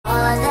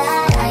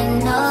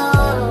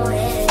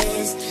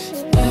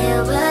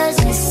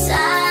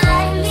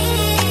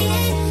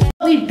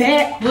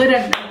back with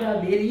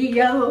another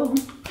video.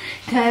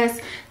 Cause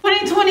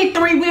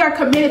 2023, we are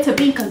committed to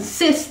being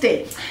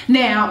consistent.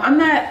 Now, I'm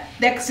not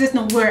that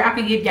consistent where I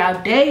can give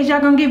y'all days y'all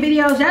gonna get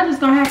videos. Y'all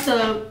just gonna have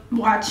to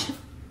watch,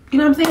 you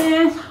know what I'm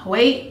saying?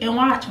 Wait and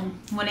watch them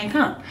when they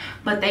come.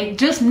 But they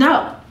just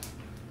know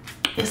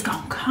it's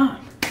gonna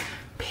come.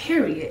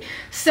 Period.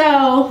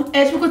 So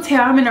as you can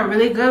tell, I'm in a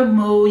really good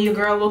mood. Your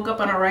girl woke up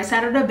on the right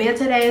side of the bed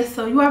today,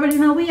 so you already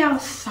know we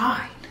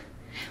outside.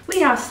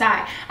 We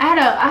outside.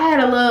 I had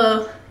a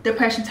little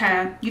depression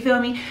time, you feel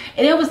me?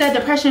 And it was that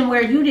depression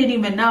where you didn't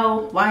even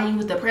know why you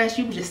was depressed,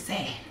 you were just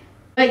sad.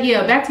 But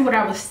yeah, back to what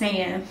I was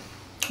saying.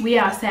 We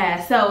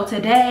outside. So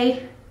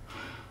today,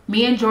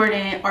 me and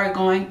Jordan are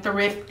going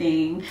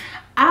thrifting.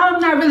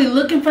 I'm not really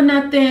looking for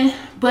nothing,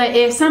 but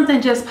if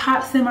something just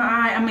pops in my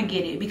eye, I'm gonna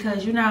get it,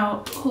 because you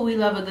know who we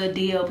love a good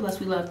deal, plus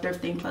we love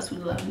thrifting, plus we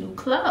love new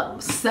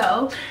clothes.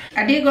 So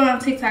I did go on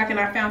TikTok and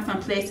I found some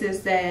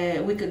places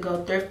that we could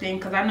go thrifting,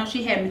 because I know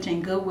she had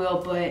mentioned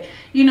Goodwill, but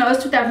you know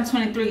it's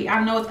 2023.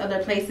 I know it's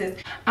other places.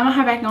 I'm gonna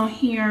have back on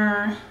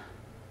here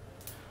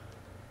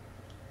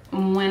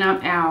when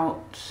I'm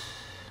out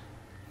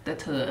the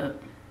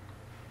tub.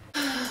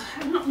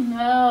 I don't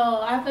know.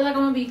 I feel like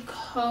I'm gonna be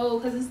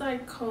cold because it's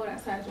like cold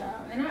outside,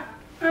 y'all. And I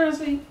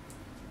honestly,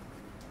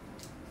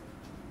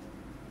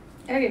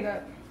 I give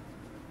up.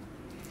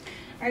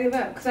 I give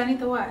up because I need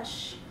to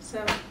wash.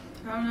 So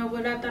I don't know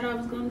what I thought I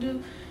was gonna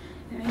do.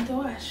 I need to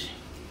wash.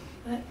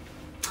 But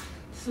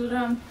this is what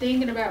I'm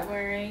thinking about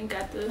wearing.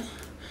 Got the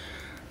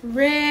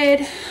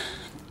red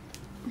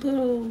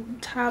little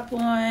top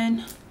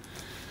on,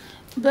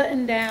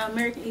 button down,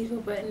 American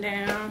Eagle button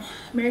down,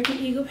 American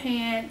Eagle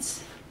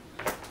pants,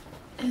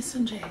 and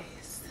some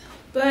J's.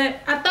 But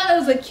I thought it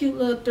was a cute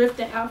little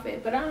thrifting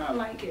outfit, but I don't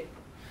like it.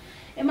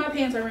 And my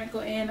pants are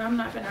wrinkled and I'm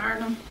not gonna iron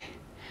them.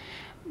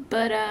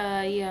 But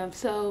yeah,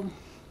 so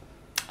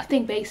I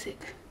think basic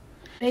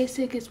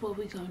is what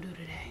we gonna do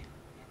today.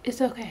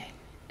 It's okay.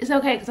 It's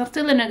okay, because I'm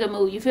still in a good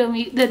mood, you feel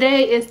me? The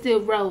day is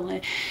still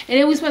rolling. And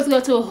then we're supposed to go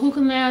to a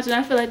hookah lounge, and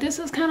I feel like this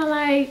is kind of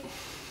like,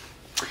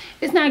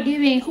 it's not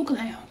giving hookah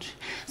lounge.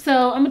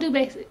 So I'm gonna do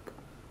basic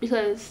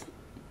because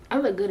I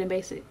look good in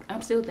basic.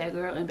 I'm still that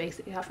girl in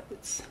basic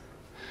outfits.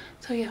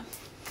 So yeah,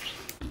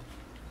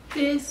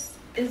 this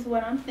is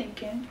what I'm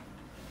thinking.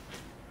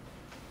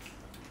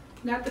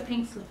 Not the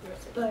pink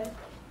slippers, but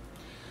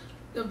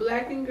the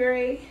black and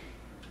gray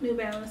New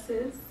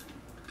Balances,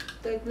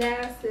 the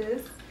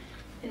glasses,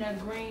 and a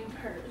green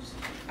purse.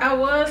 I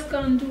was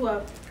gonna do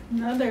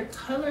another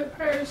colored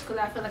purse because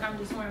I feel like I'm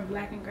just wearing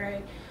black and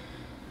gray.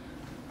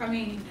 I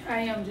mean, I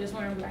am just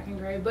wearing black and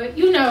gray, but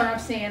you know what I'm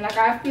saying. Like,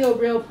 I feel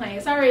real plain.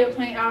 It's already a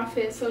plain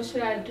outfit, so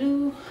should I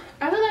do?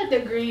 I feel like the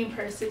green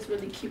purse is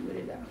really cute with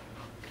it though.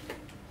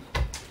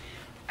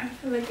 I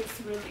feel like it's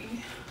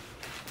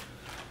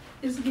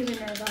giving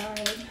that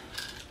vibe.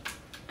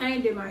 I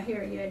ain't did my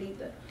hair yet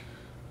either.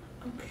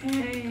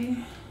 Okay.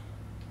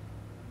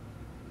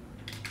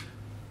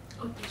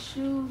 Oh, the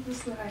shoes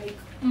is like,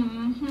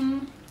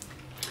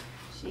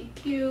 she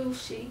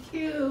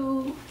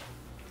cute.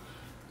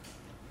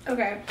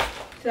 Okay,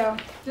 so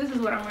this is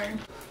what I'm wearing.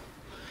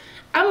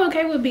 I'm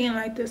okay with being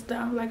like this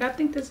though. Like, I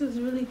think this is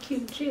really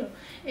cute and chill.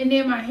 And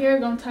then my hair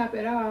gonna top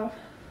it off.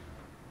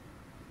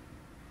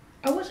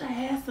 I wish I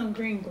had some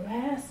green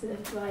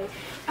glasses. Like,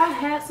 I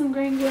had some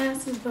green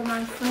glasses, but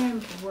my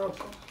friend broke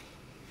them.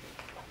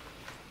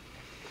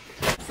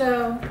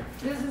 So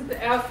this is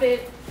the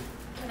outfit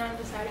that I'm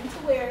deciding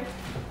to wear.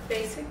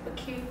 Basic but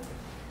cute.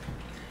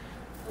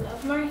 I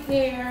love my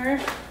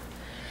hair.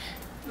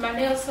 My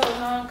nails so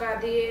long, I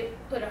did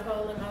put a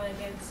hole in my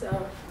leggings,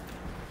 so,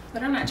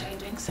 but I'm not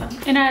changing. So,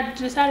 and I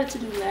decided to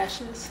do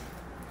lashes.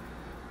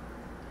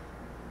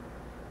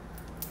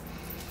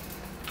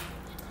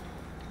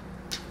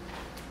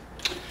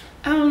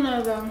 I don't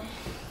know though.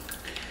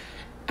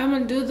 I'm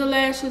gonna do the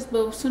lashes,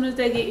 but as soon as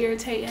they get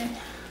irritating,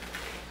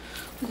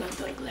 we're gonna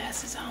throw the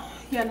glasses on.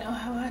 Y'all know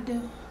how I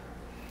do.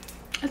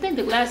 I think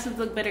the glasses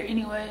look better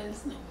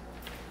anyways.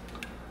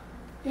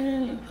 And I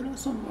need to put on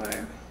some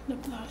more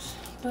lip gloss.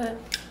 But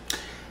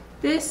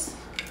this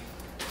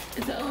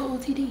is the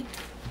OOTD.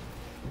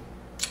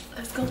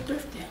 Let's go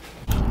thrifting.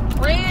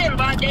 Fred,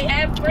 but they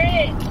have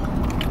Fred.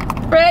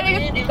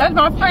 Freddie? That's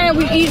my friend.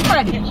 We eat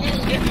Freddie.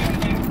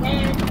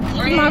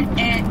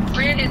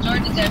 Fred is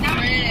Jordan's at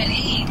Fred and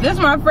Eve. This is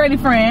my Freddie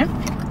friend.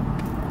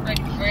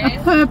 Freddie Fred.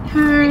 A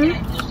pepper.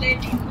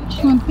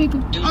 One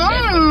pickle.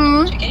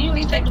 Can you at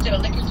least take me to the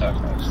liquor store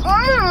first?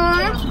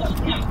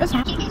 That's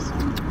fine. I'm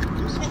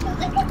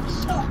going to the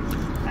store.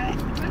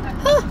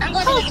 I'm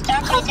going to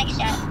take a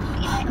shot.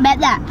 Bet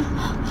that.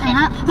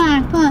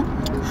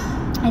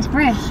 It's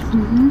fresh.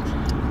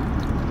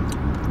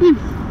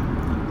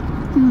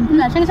 You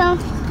got to take a shot?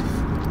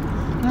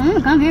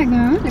 Come here,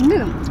 girl. It's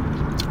good.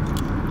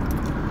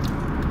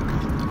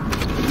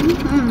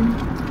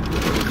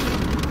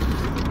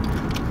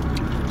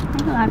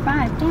 That's a lot of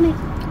fries, damn it.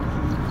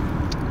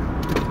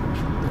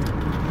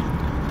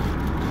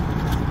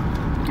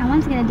 I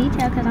wanted to get a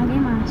detail because I'm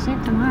getting my shit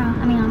tomorrow.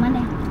 I mean, on Monday.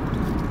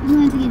 I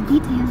wanted to get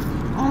details.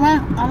 I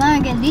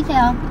want to get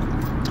detail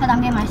because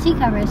I'm getting my seat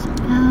covers.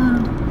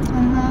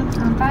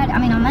 On Friday. I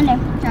mean on Monday.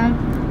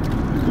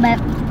 But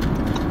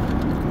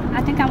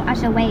I think I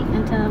should wait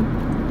until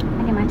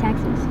I get my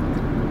taxes.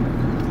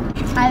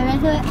 How you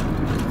into it?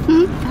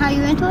 How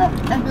you into it?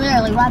 That's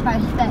literally what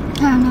price is that?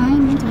 Oh no, I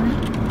ain't into it.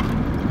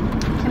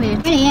 I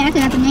mean, yeah, I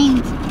still got the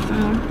names.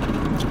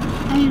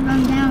 I need to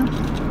run down.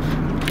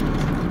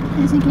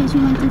 Just in case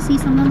you want to see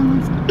some other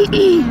ones.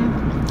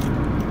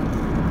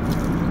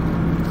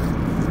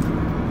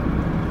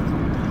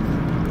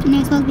 And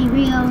they're supposed to be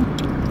real.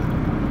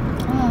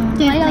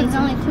 There's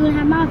only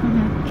 2.5 miles from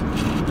here.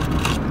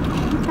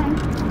 Okay.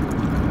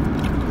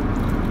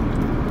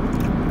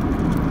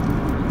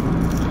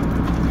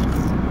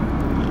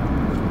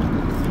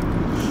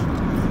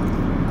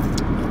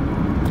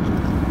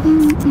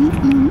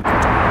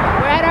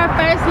 We're at our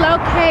first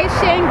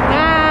location,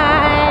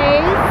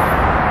 guys.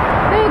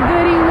 The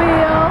Goody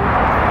Wheel.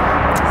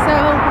 So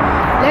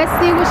let's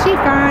see what she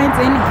finds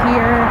in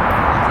here.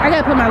 I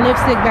gotta put my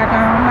lipstick back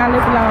on, my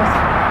lip gloss,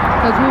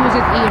 because we was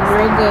just eating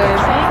real good.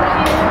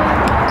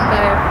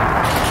 But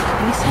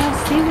we shall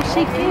see what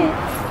she gets.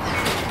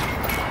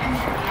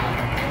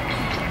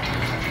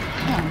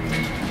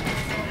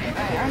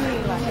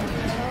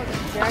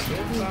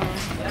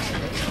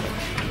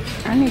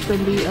 I need to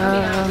be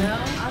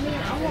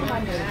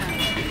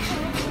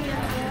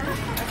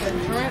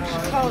trench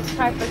coat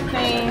type of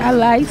thing. I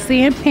like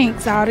seeing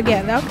pinks all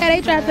together. Okay,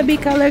 they tried to be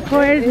color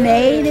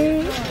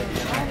coordinated. I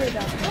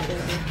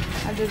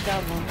just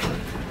got one.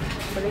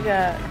 But it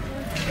got,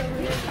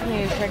 I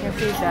need to check and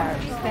see if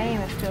that stain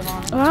is still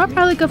on it. Oh, I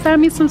probably could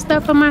find me some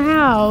stuff for my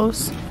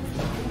house.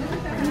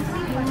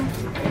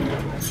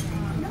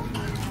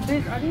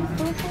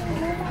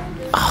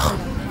 Oh,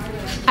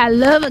 I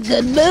love a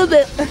good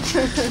moo-moo.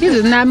 These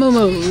is not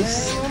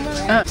moo-moos.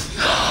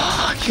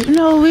 You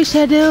know what we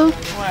should do?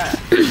 What?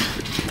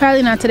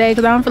 Probably not today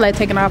because I don't feel like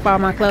taking off all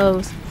my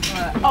clothes.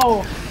 What?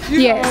 Oh,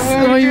 yes.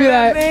 When you be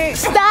like,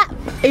 stop.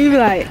 And you be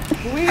like,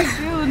 we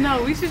do.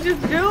 No, we should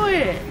just do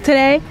it.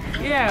 Today?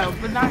 Yeah,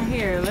 but not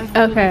here. Let's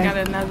do Okay. We got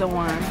another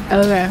one.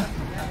 Okay.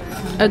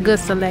 A good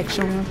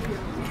selection.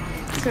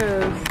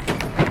 Cause,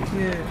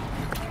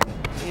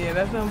 yeah,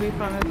 that's gonna be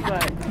fun as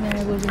fuck. Yeah,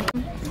 it will be.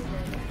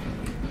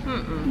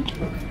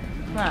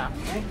 Nah,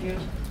 thank you.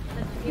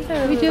 We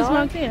just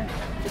walked in.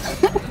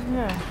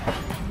 Yeah.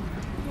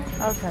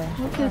 Okay.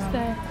 What's this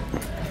say?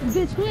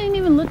 Bitch, we ain't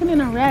even looking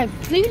in a rack.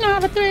 Do you know how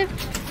to thrift?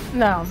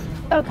 No.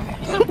 Okay.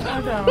 I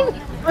don't.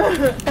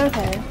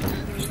 Okay.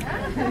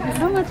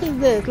 How much is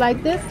this?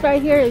 Like this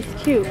right here is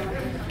cute.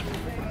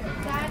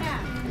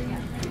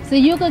 So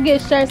you could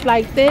get shirts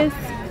like this.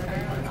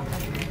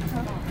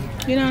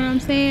 You know what I'm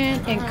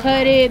saying? And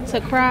cut it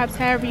to crops,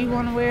 however you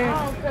want to wear it.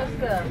 Oh, cut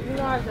stuff. You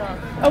know I don't.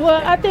 Oh,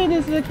 well, I think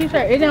this is a cute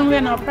shirt. It don't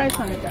have no price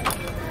on it though.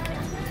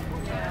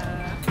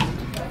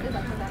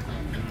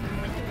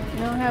 You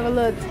don't have a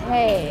little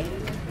tag.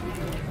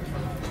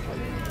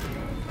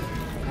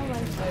 I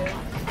like that.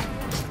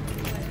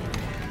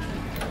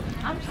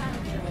 I'm trying to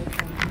get away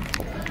from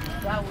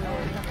that will.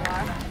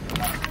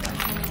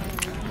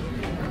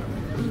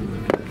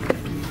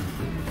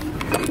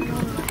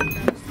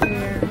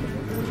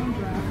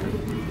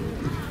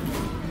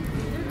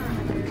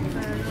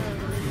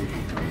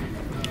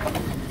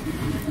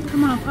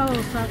 Come on,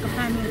 pose so I can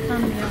find me a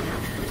thumbnail.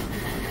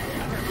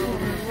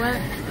 What?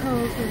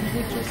 Pose and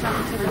picture so I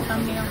can take a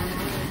thumbnail.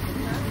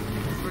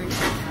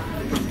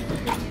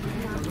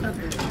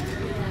 Okay.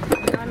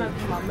 I know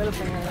my middle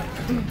finger.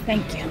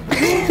 Thank you.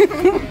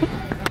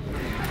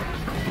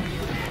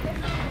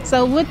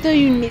 So what do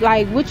you need?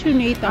 Like, what you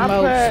need the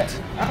most?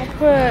 I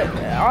put.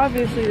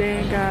 Obviously, they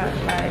ain't got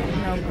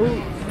like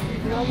boots.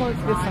 You almost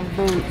get some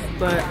boots,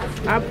 but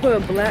I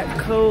put black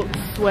coat,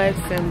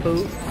 sweats, and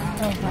boots.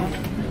 Okay.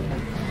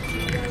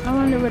 I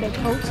wonder where the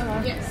coats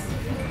are. Yes.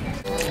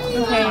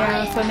 Okay,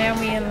 y'all. So now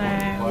we in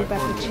line. We're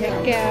about to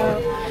check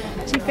out.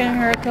 She found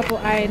her a couple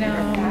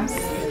items.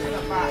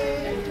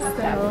 So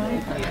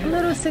a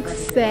little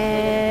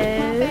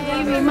success.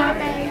 Baby, my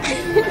baby.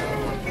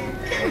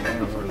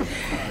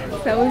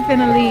 So we're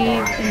finna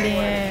leave and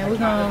then we're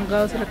gonna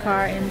go to the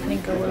car and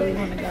think of where we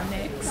wanna go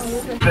next.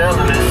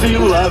 She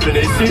loving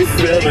it, she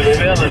feeling it.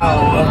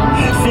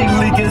 She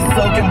leaking,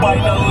 soaking,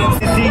 biting her lips,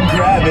 she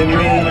grabbing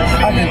me.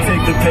 I can take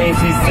the pain,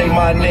 she say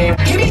my name.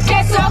 Give me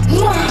that up,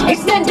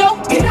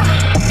 extendo.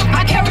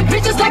 I carry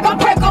bitches like I'm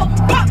Preco.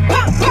 Pop, pop,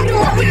 pop.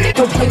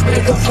 Don't play with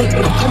it, don't play with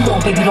it. Come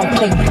on, baby, don't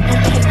play with it.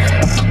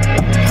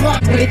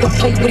 With it, don't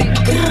play with it.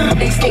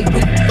 They stay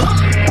with it.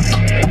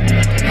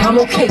 I'm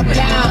okay with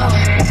it.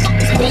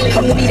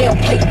 Come to me, they'll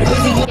play with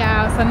it.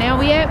 Y'all, so now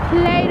we at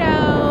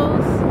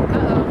Plato's.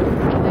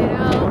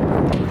 Play-Doh.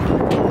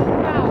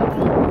 Wow.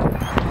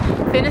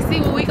 Finna see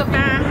what we can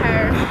find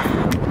her.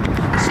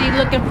 She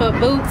looking for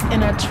boots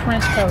and a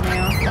trench coat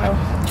now, so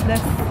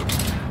let's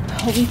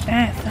hope we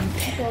find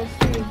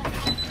something.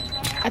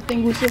 I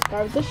think we should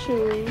start with the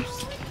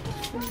shoes.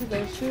 These are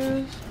their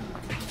shoes.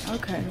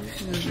 Okay.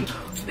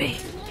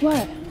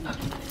 What?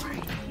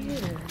 Right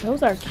here.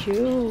 Those are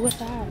cute. What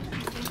size?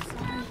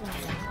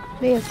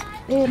 They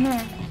They're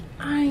 9.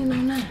 I ain't know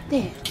nothing.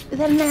 There. Is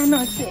that a 9 or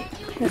a 6?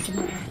 That's a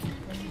 9.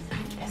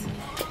 That's a 9.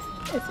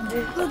 That's a 9.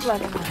 It looks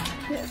like a 9.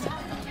 Yes.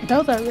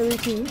 Those are really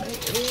cute.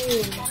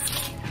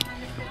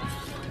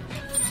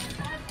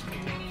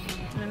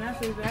 And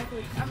that's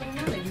exactly, I mean,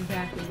 not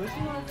exactly, but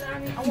you know what I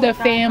mean? I want The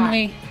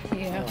family. I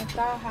Yeah. want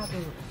thigh high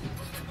boots.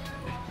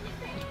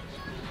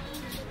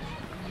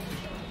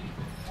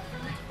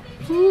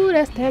 Ooh,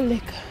 that's that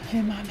liquor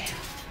in my mouth.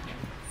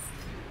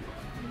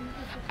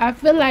 I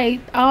feel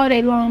like all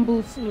they long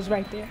boots was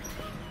right there.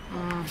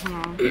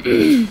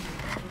 Mmm.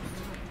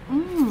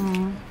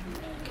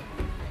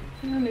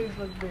 These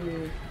look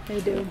big.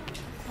 They do.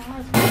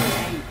 God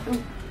damn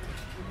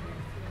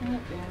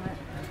it.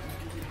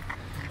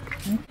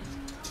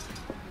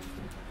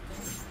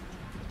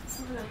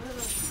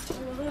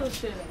 Little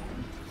shit.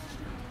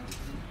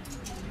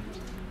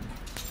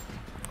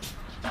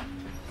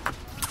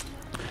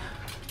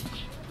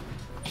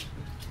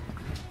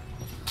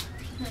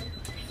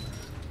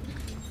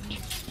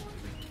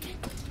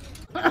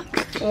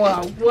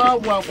 Wow, wow,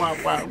 wow, wow,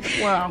 wow,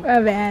 wow.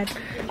 My bad.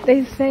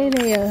 They say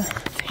they are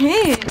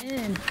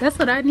 10. That's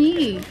what I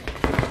need.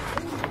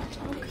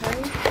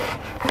 Okay.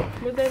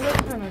 But they look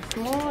kind of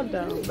small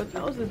though. But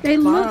those are They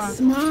look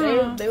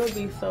small. They would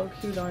be so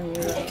cute on you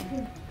though.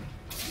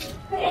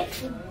 Those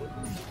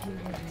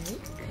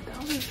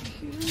are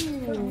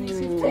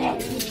cute.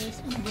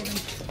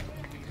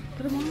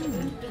 Put them on.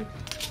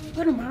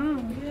 Put them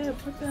on. Yeah,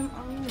 put them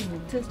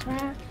on. Just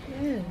try.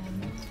 Yeah.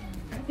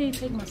 I can't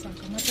take my sock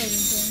off. My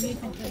toes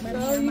ain't going. You can take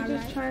No, you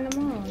just trying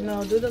them on.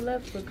 No, do the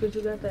left foot because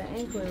you got that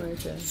ankle right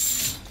there.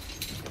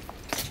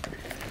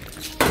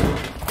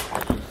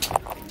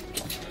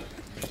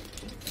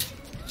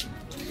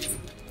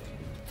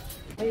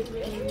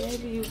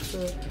 Maybe you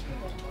could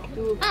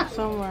do it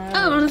somewhere else.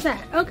 Oh, on the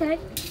side. Okay.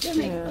 That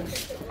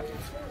makes Yeah.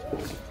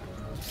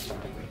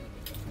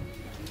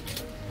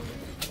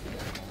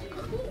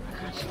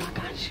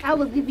 I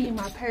will give you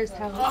my purse,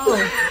 however. Oh,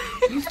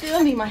 you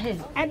still need my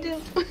head. I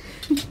do.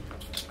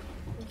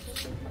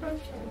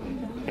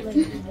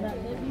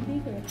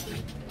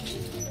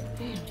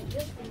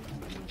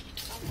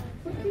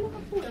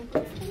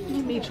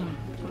 Let me try.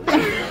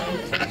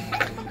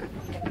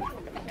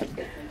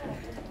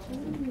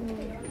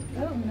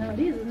 Oh no,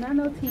 these is not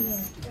no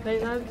 10. They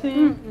not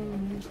 10?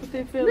 What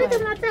they feel Look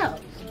like? at my toe.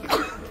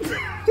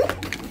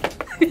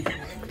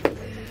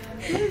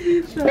 Let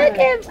me try. Look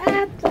at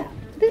my toe.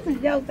 This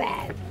is your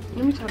size.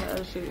 Let me try the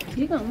other shoe.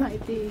 You gonna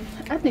like these.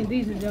 I think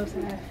these is your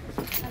size.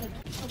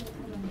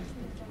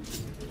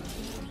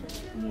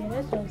 Yeah,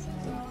 that's your size.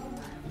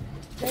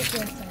 That's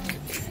your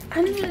size.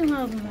 I knew it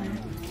was mine.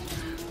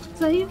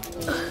 So you...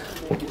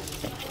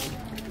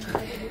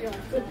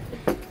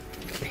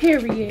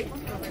 Period.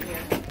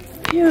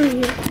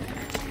 Period.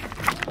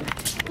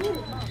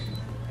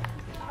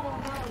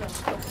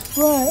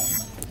 What?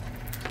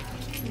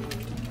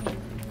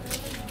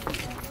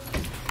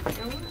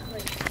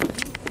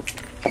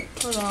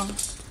 Hold on.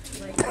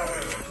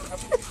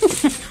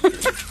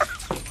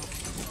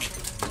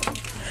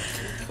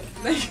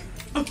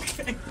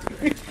 Okay.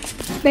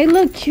 They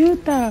look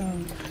cute though.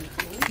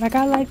 Like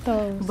I like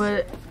those.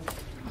 But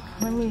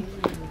let me,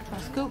 if I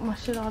scoop my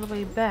shit all the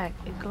way back,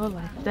 it go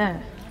like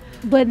that.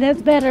 But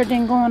that's better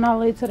than going all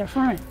the way to the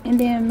front. And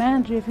then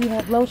mind you, if you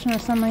have lotion or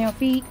something on your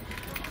feet,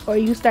 or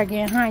you start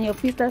getting hot and your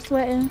feet start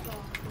sweating.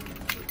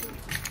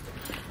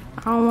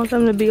 I don't want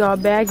them to be all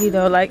baggy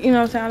though. Like, you know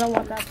what I'm saying? I don't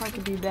want that part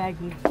to be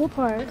baggy. What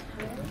part?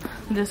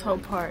 This whole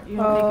part. You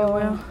don't think it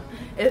will?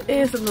 It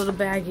is a little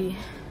baggy.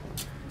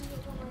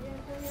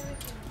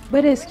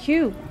 But it's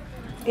cute.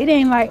 It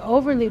ain't like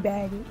overly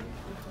baggy.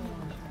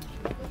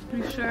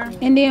 You sure?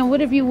 And then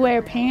what if you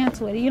wear pants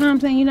with it? You know what I'm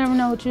saying? You never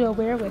know what you'll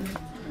wear with it.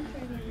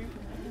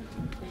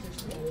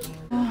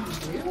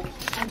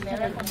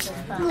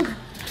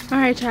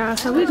 Alright, y'all.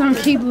 So we're going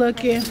to keep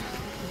looking.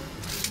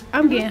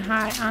 I'm getting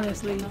hot,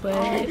 honestly.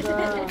 But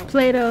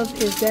Plato's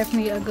is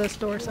definitely a good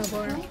store so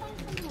far.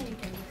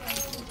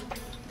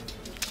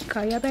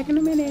 Call y'all back in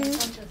a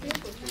minute.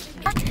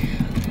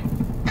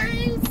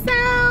 I'm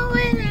so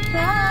in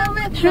love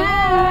with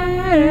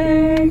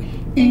her.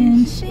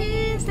 And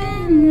she's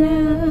in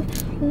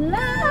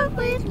love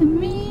with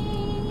me.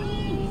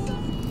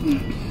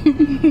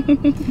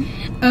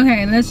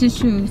 Okay, let's just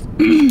choose.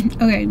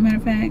 Okay, matter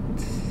of fact,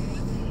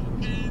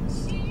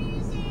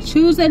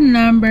 choose a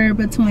number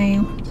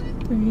between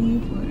 3,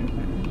 4,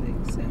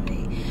 5, 6, 7,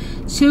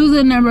 8. Choose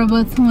a number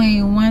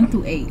between 1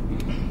 through 8.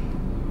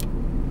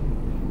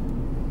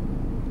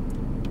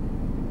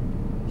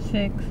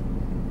 6.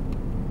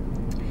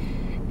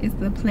 It's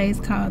the place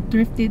called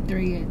Thrifted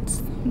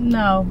Threads.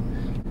 No.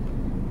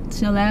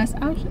 It's your last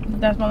option.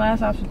 That's my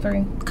last option.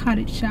 3.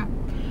 Cottage shop.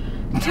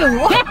 2. 2.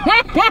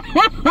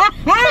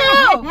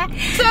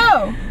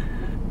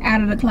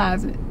 Out of the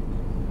closet.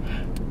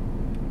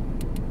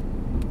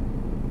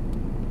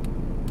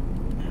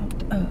 Out of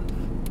the closet.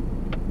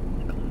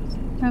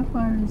 How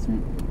far is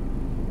it?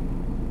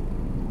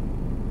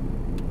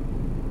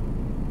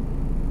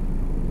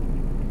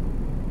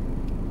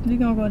 You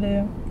gonna go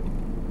there?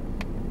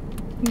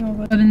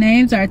 So the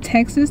names are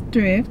Texas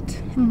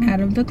Thrift, Out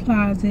of the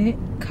Closet,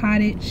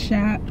 Cottage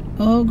Shop,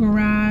 Old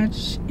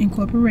Garage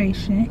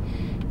Incorporation,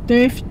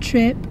 Thrift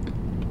Trip,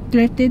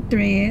 Thrifted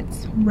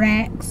Threads,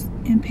 Racks,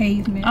 and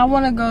Pavement. I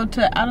want to go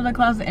to Out of the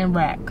Closet and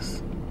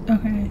Racks.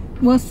 Okay.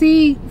 Well,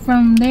 see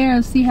from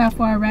there, see how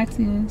far Racks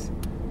is.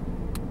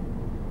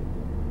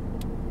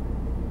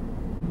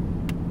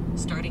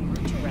 Starting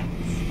route to Racks.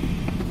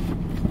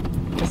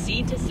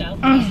 Proceed to South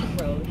Mason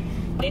Road,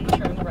 then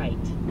turn right.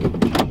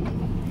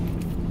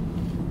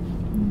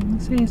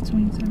 It says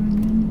 27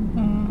 minutes.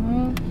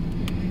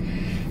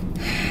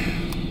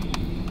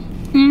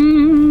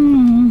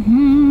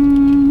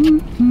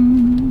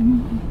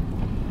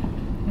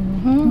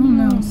 I don't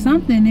know.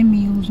 Something in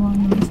me was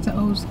wanting to miss the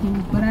old school,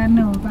 but I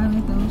know if I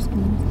let the old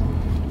school,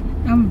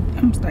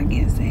 I'm start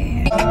getting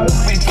sad.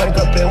 We take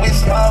up and we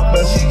smoke,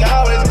 but she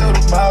always do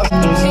the most.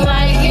 She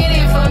like hit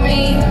it for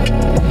me.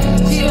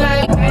 She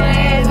like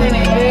hands in the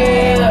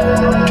air.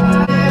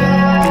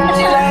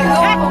 She like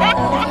go.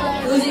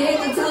 Cause you hit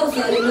the toe, so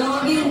you know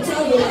I'm getting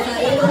trouble.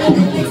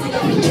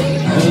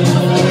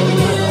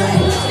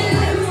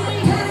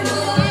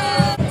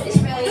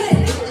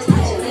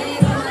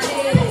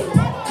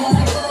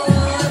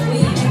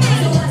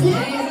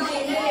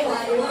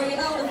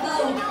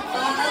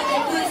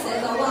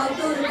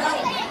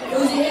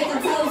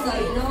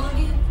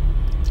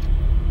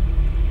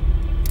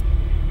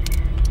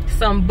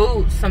 Some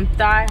boots, some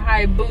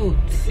thigh-high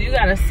boots. You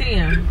gotta see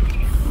them.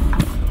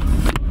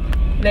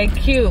 They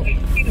cute.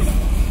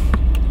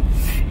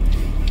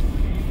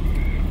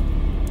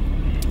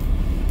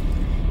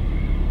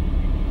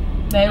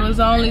 They was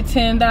only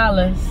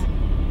 $10.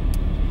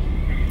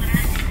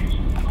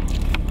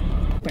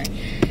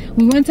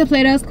 We went to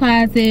Plato's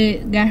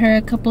Closet, got her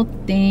a couple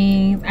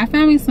things. I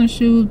found me some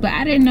shoes, but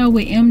I didn't know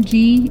what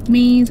MG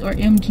means or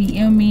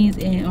MGM means,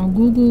 and on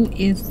Google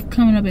it's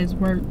coming up as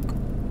work.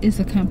 It's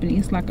a company,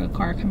 it's like a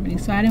car company,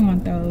 so I didn't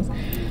want those.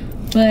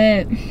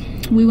 But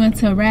we went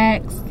to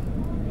Racks,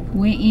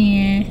 went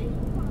in.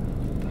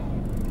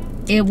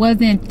 It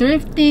wasn't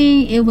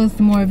thrifting, it was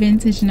more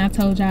vintage, and I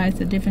told y'all it's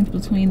the difference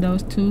between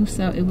those two,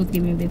 so it was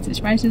giving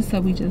vintage prices,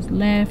 so we just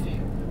left.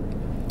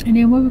 And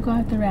then where we go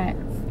after Racks?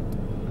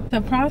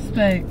 The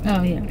Prospect.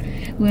 Oh yeah,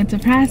 we went to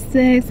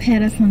Prospects,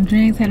 had us some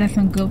drinks, had us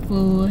some good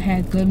food,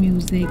 had good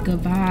music, good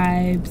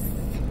vibes.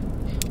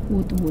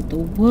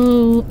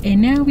 Woo.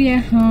 And now we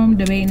at home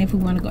debating if we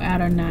want to go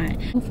out or not.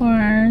 So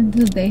far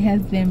this day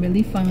has been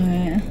really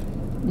fun.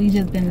 We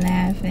just been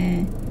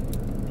laughing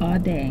all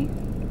day.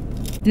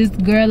 This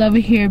girl over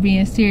here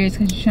being serious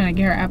because she's trying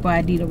to get her Apple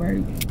ID to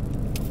work,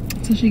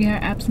 so she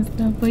got her apps and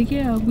stuff. But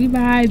yeah, we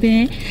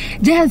vibing.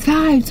 Just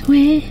vibe,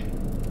 twin.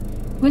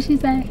 What she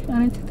say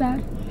on the TikTok?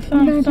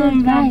 Something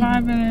about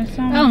vibing or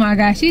something. Oh my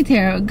gosh, she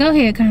terrible. Go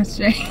ahead,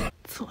 concentrate.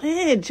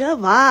 Twin,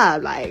 just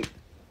vibe. Like,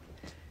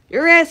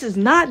 your ass is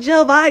not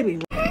just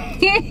vibing.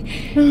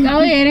 Go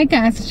ahead and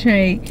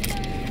concentrate.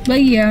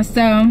 But yeah,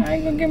 so I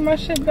ain't gonna get my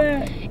shit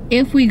back.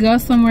 if we go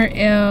somewhere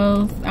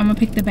else, I'm gonna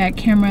pick the back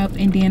camera up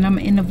and then I'm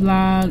gonna end the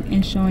vlog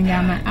and showing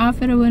y'all my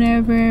outfit or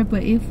whatever.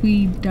 But if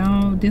we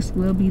don't, this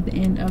will be the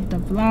end of the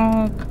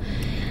vlog.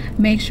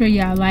 Make sure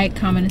y'all like,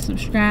 comment, and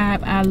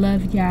subscribe. I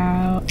love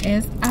y'all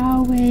as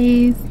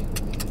always.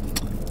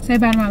 Say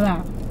bye to my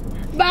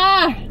vlog.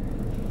 Bye.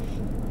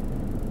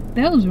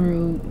 That was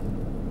rude.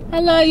 I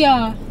love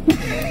y'all.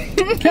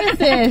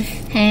 Kisses.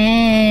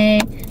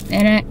 Hey.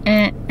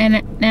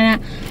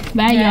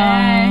 Bye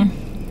y'all.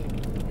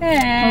 Hey.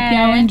 Hope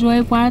y'all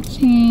enjoyed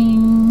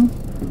watching.